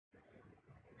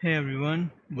Hey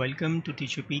everyone, welcome to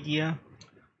Teachopedia.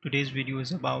 Today's video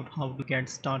is about how to get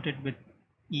started with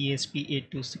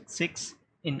ESP8266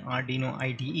 in Arduino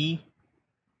IDE.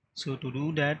 So to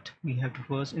do that, we have to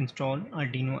first install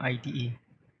Arduino IDE.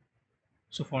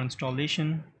 So for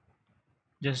installation,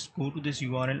 just go to this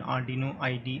URL Arduino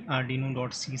IDE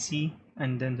arduino.cc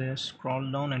and then just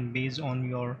scroll down and based on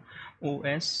your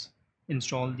OS,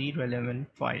 install the relevant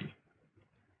file.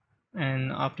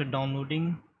 And after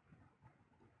downloading,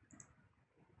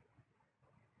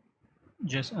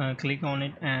 just click on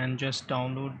it and just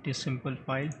download this simple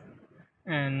file,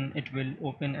 and it will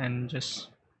open and just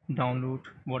download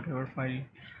whatever file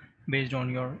based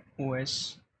on your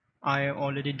OS. I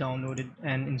already downloaded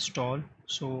and installed,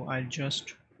 so I'll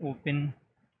just open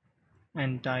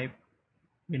and type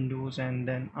Windows and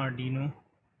then Arduino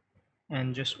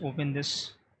and just open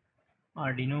this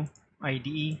Arduino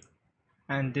IDE,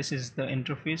 and this is the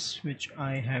interface which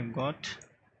I have got.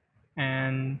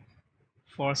 And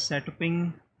for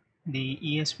setuping the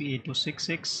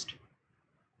ESP8266,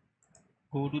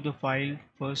 go to the file.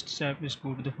 First step is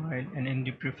go to the file and in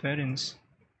the preference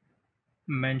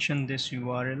mention this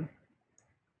URL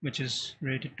which is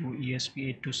related to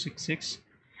ESP8266,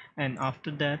 and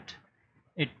after that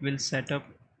it will set up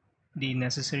the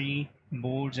necessary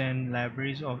boards and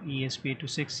libraries of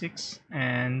ESP8266.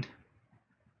 And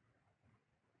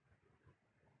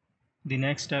the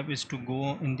next step is to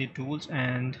go in the tools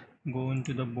and go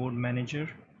into the board manager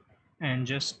and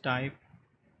just type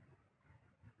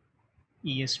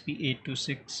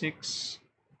ESP8266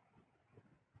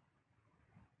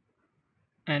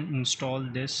 and install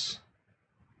this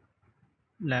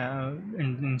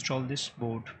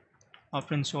board.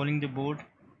 After installing the board,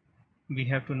 we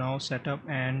have to now set up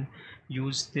and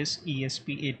use this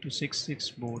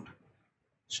ESP8266 board.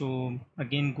 So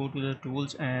again, go to the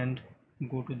tools and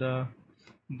go to the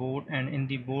board, and in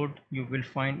the board you will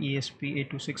find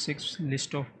ESP8266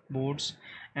 list of boards,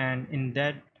 and in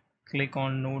that click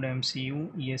on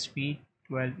NodeMCU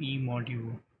ESP12E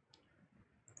module.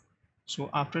 So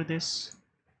after this,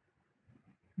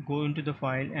 go into the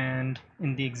file and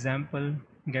in the example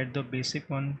get the basic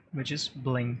one which is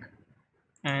blink,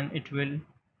 and it will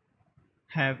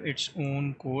have its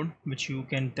own code which you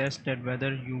can test that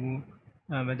whether you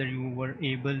were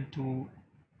able to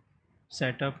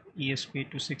set up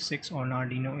ESP8266 on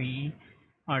Arduino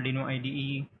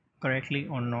IDE correctly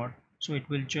or not. So it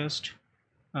will just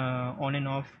on and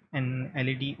off an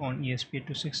LED on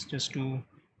ESP8266 just to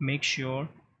make sure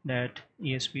that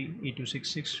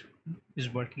ESP8266 is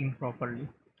working properly.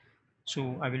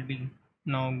 So I will be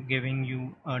now giving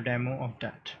you a demo of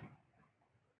that.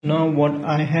 Now what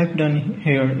I have done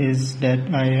here is that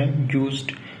I have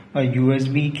used a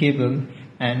USB cable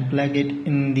and plug it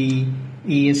in the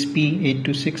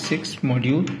ESP8266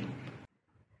 module.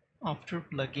 After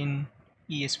plugging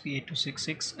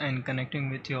ESP8266 and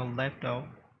connecting with your laptop,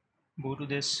 go to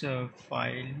this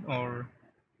file or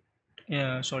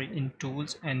in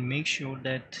tools and make sure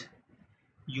that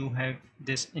you have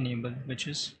this enabled, which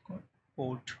is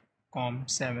port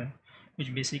COM7,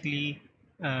 which basically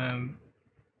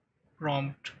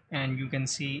prompt, and you can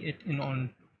see it in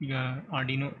on your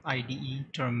Arduino IDE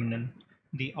terminal,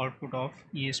 the output of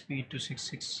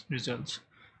ESP8266 results.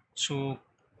 So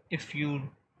if you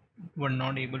were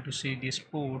not able to see this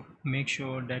port, make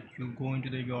sure that you go into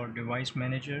your device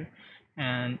manager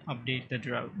and update the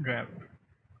driver.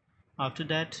 After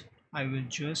that, I will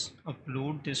just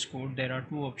upload this code. There are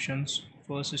two options.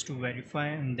 First is to verify,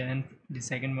 and then the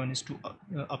second one is to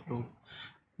upload.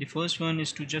 The first one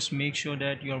is to just make sure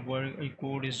that your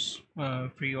code is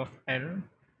free of error,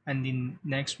 and the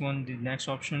next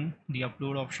option, the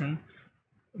upload option,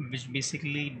 which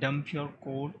basically dump your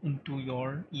code into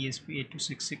your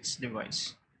ESP8266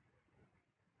 device.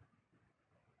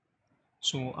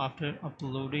 So after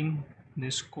uploading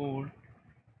this code,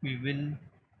 we will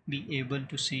be able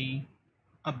to see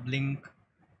a blink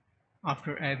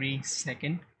after every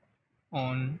second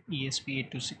on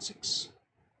ESP8266.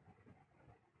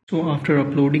 So after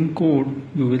uploading code,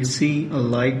 you will see a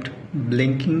light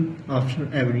blinking after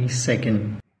every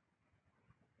second.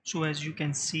 So as you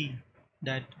can see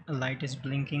that a light is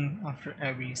blinking after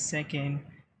every second,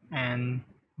 and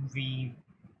we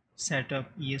set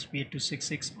up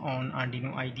ESP8266 on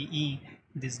Arduino IDE.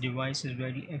 This device is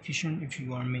very efficient if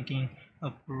you are making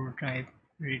a prototype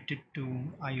related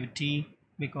to IoT,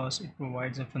 because it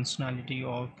provides a functionality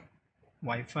of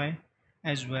Wi-Fi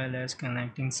as well as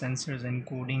connecting sensors and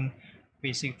coding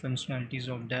basic functionalities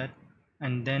of that,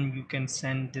 and then you can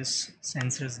send this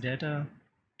sensors data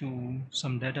to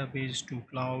some database, to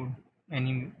cloud,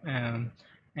 any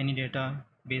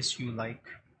database you like.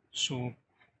 So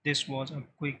This was a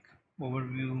quick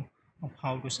overview of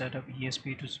how to set up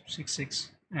ESP8266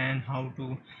 and how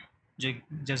to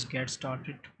just get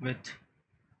started with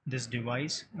this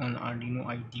device on Arduino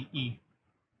IDE.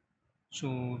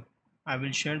 So I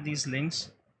will share these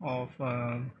links of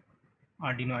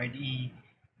Arduino IDE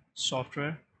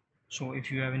software. So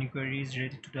if you have any queries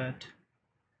related to that,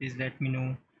 please let me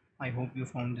know. I hope you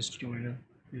found this tutorial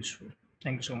useful.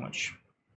 Thank you so much.